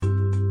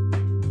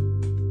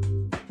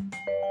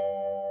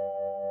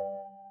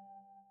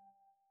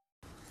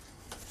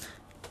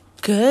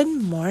Good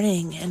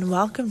morning and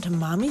welcome to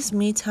Mommy's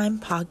Me Time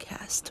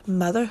podcast,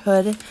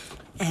 Motherhood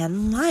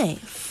and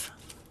Life.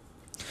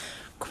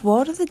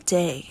 Quote of the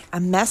day: a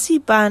messy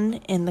bun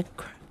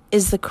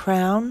is the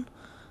crown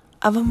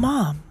of a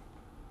mom.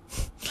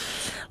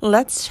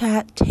 Let's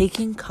chat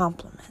taking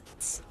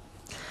compliments.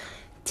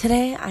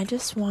 Today I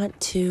just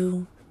want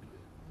to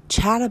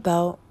chat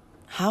about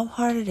how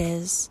hard it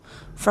is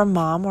for a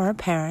mom or a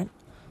parent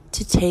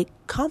to take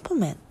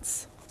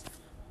compliments.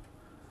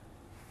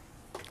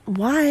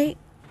 Why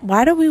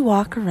do we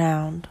walk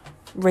around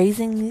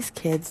raising these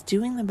kids,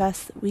 doing the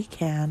best that we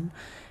can,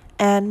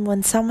 and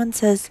when someone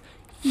says,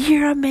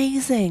 "You're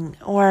amazing,"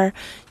 or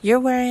 "You're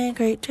wearing a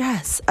great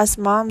dress," us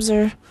moms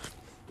are,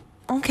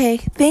 "Okay,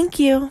 thank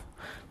you."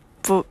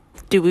 But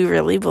do we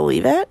really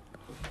believe it?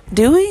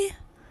 Do we?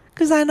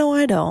 Because I know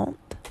I don't.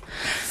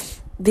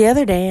 The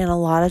other day, and a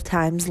lot of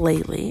times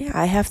lately,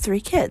 I have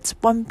 3 kids.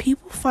 When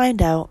people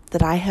find out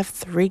that I have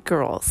 3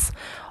 girls,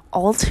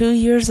 all 2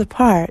 years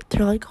apart,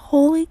 they're like,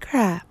 "Holy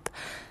crap,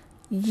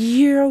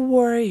 you're a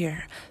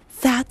warrior.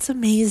 That's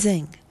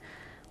amazing.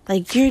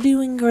 Like, you're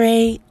doing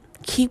great.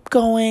 Keep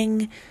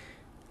going."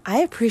 I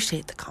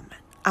appreciate the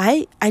comment.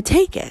 I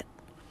take it.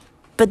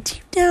 But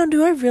deep down,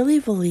 do I really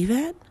believe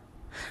it?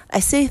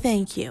 I say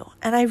thank you,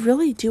 and I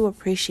really do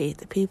appreciate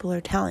that people are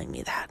telling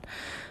me that.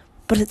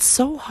 But it's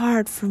so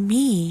hard for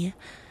me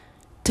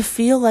to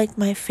feel like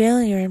my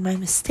failure and my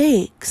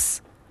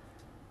mistakes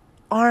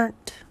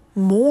aren't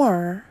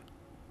more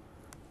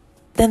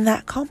than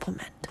that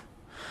compliment.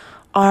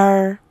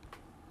 They're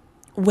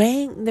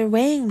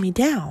weighing me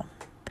down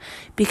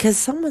because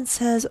someone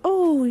says,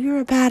 "Oh,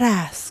 you're a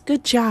badass.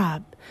 Good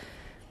job."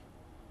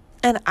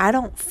 And I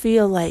don't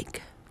feel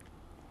like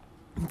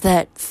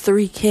that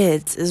 3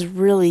 kids is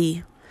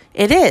really,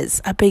 it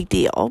is a big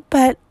deal,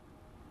 but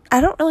I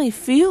don't really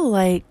feel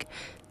like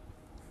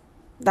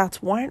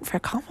that's warrant for a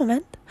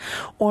compliment.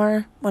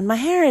 Or when my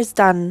hair is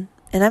done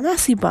in a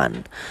messy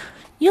bun,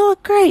 "You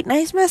look great.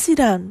 Nice messy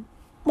done."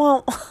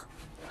 Well,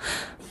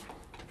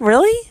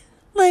 really?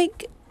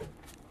 Like,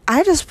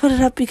 I just put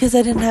it up because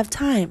I didn't have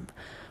time.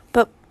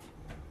 But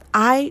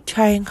I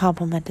try and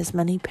compliment as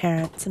many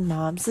parents and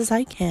moms as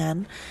I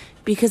can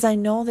because I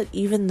know that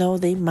even though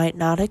they might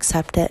not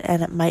accept it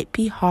and it might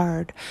be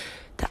hard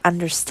to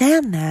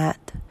understand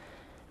that,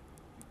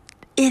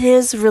 it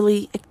is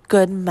really a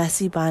good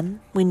messy bun.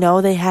 We know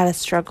they had a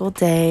struggle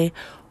day,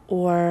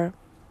 or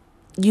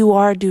you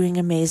are doing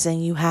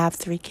amazing. You have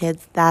 3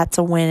 kids. That's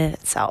a win in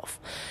itself.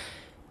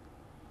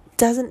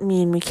 Doesn't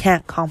mean we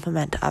can't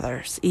compliment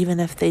others, even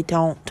if they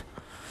don't.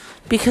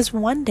 Because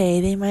one day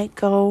they might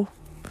go,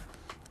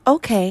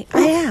 "Okay,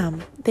 I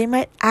am." They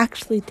might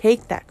actually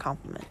take that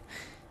compliment.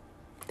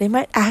 They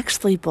might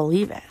actually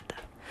believe it.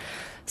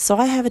 So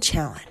I have a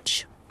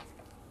challenge.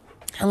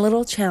 A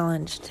little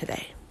challenge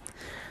today.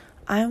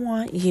 I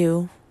want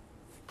you,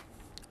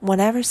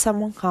 whenever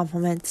someone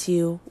compliments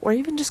you, or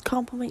even just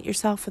compliment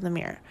yourself in the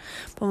mirror,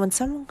 but when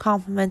someone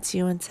compliments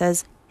you and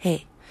says,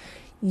 "Hey,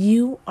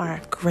 you are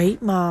a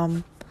great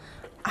mom,"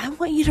 I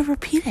want you to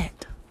repeat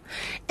it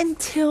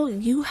until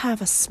you have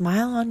a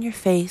smile on your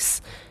face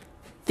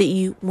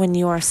when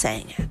you are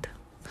saying it.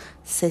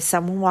 Say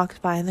someone walks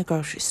by in the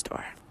grocery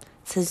store,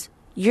 says,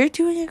 "You're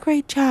doing a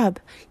great job,"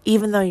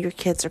 even though your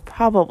kids are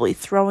probably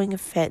throwing a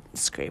fit and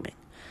screaming.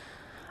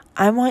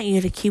 I want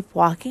you to keep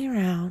walking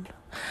around.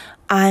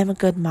 "I'm a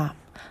good mom.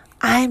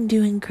 I'm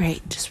doing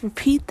great." Just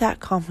repeat that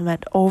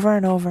compliment over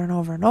and over and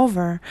over and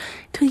over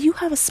till you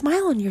have a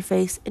smile on your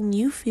face and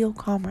you feel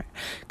calmer.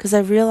 Because I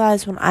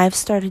realize when I've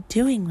started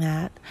doing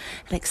that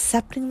and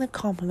accepting the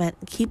compliment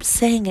and keep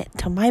saying it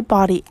till my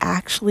body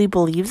actually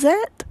believes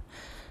it,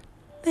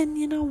 then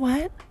you know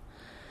what?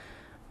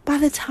 By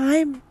the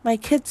time my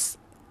kids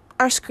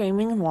are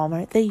screaming in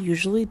Walmart, they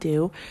usually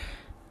do,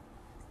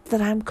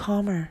 that I'm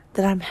calmer,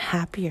 that I'm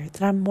happier,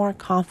 that I'm more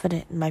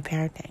confident in my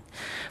parenting.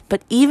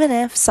 But even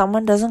if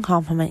someone doesn't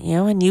compliment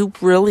you and you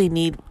really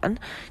need one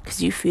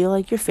because you feel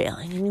like you're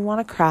failing and you want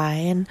to cry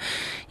and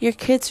your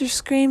kids are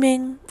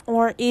screaming,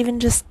 or even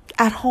just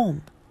at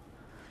home,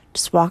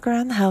 just walk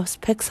around the house,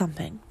 pick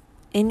something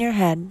in your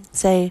head,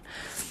 say,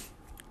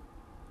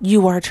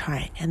 "You are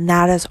trying, and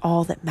that is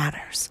all that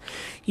matters.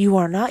 You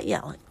are not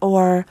yelling,"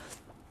 or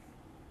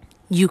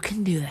 "You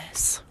can do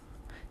this.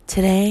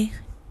 Today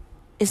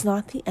is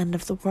not the end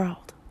of the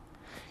world.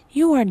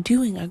 You are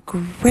doing a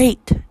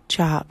great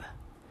job."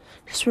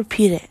 Just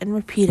repeat it and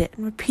repeat it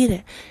and repeat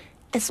it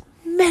as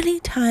many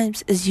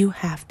times as you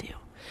have to.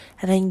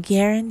 And I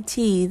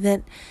guarantee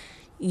that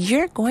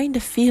you're going to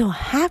feel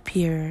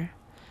happier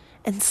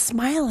and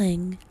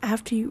smiling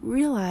after you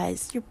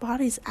realize your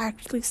body's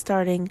actually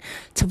starting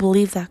to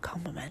believe that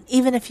compliment.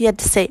 Even if you had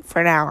to say it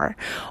for an hour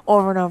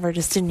over and over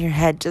just in your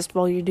head, just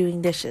while you're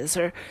doing dishes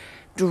or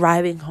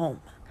driving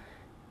home.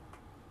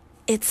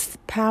 It's the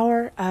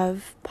power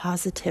of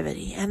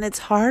positivity, and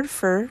it's hard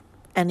for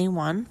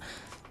anyone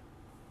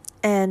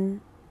and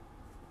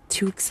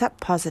to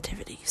accept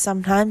positivity.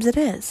 Sometimes it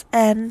is,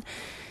 and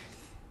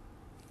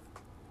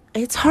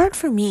it's hard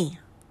for me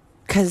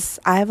because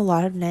I have a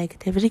lot of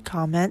negativity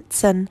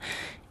comments and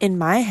in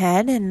my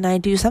head, and I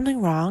do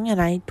something wrong and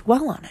I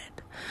dwell on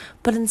it.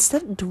 But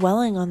instead of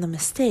dwelling on the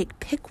mistake,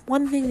 pick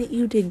one thing that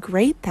you did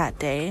great that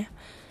day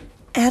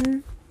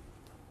and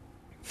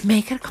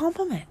make it a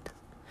compliment.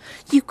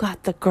 You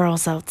got the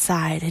girls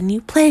outside and you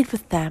played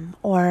with them,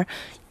 or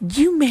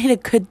you made a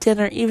good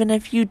dinner even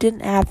if you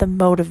didn't have the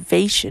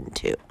motivation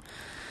to.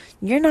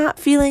 You're not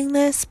feeling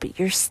this, but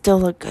you're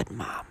still a good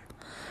mom,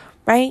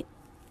 right?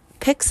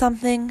 Pick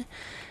something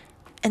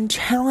and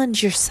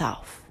challenge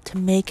yourself to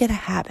make it a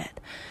habit.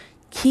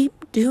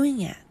 Keep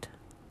doing it.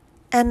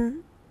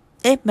 And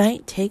it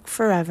might take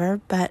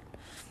forever, but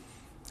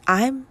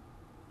I've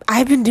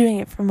been doing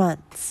it for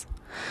months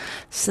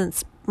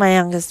since my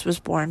youngest was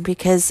born,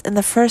 because in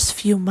the first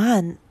few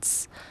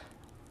months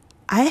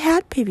I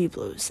had baby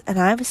blues and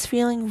I was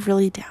feeling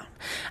really down.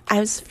 I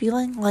was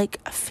feeling like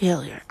a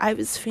failure. I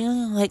was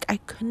feeling like I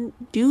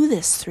couldn't do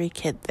this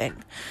 3-kid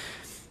thing,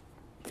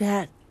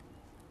 that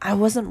I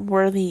wasn't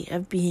worthy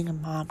of being a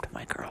mom to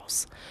my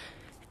girls.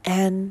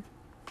 And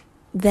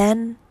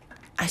then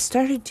I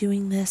started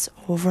doing this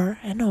over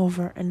and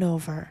over and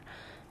over,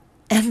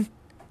 and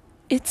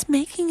it's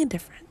making a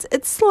difference.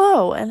 It's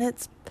slow, and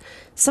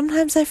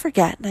sometimes I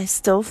forget and I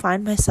still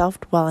find myself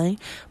dwelling,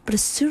 but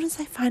as soon as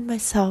I find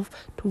myself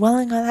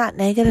dwelling on that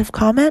negative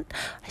comment,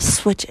 I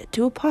switch it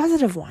to a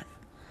positive one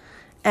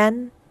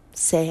and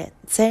say it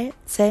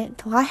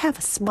until I have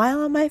a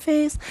smile on my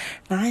face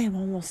and I am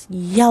almost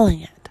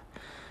yelling it,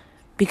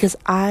 because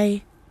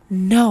I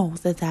know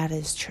that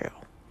is true.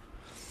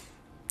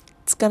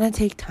 It's going to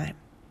take time,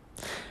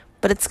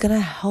 but it's going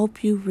to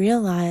help you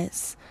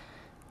realize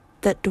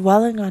that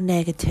dwelling on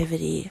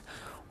negativity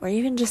or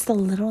even just the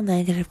little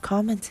negative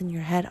comments in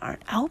your head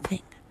aren't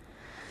helping.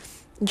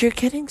 You're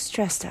getting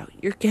stressed out.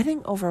 You're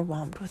getting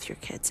overwhelmed with your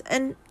kids.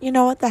 And you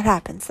know what? That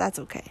happens. That's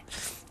okay.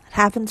 It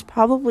happens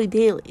probably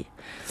daily.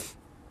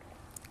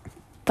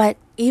 But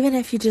even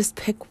if you just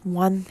pick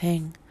one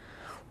thing,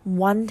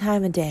 one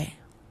time a day,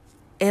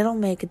 it'll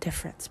make a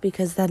difference,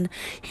 because then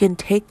you can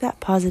take that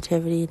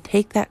positivity and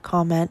take that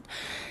comment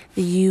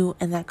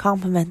and that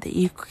compliment that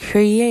you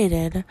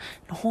created and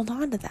hold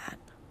on to that.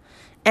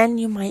 And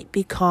you might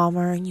be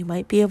calmer and you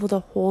might be able to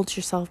hold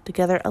yourself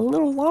together a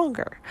little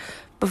longer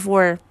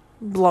before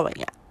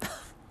blowing up,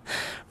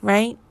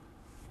 right?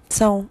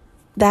 So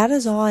that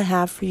is all I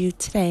have for you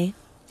today.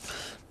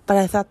 But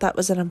I thought that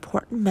was an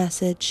important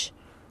message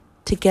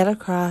to get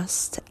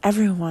across to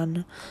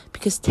everyone,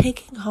 because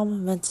taking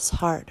compliments is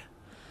hard.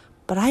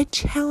 But I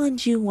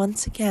challenge you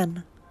once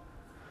again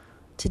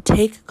to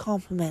take a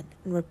compliment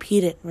and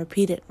repeat it and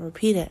repeat it and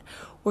repeat it,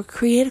 or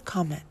create a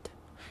comment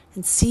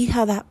and see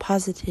how that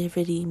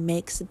positivity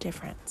makes a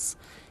difference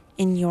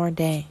in your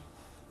day.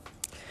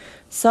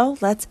 So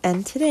let's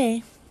end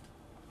today.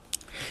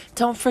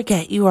 Don't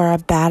forget, you are a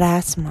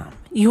badass mom.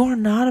 You are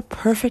not a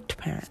perfect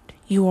parent.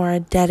 You are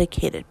a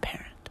dedicated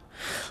parent.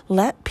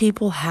 Let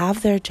people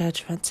have their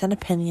judgments and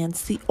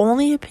opinions. The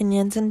only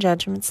opinions and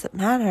judgments that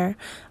matter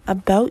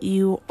about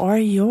you are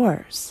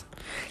yours.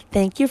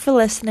 Thank you for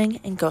listening,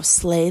 and go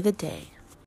slay the day.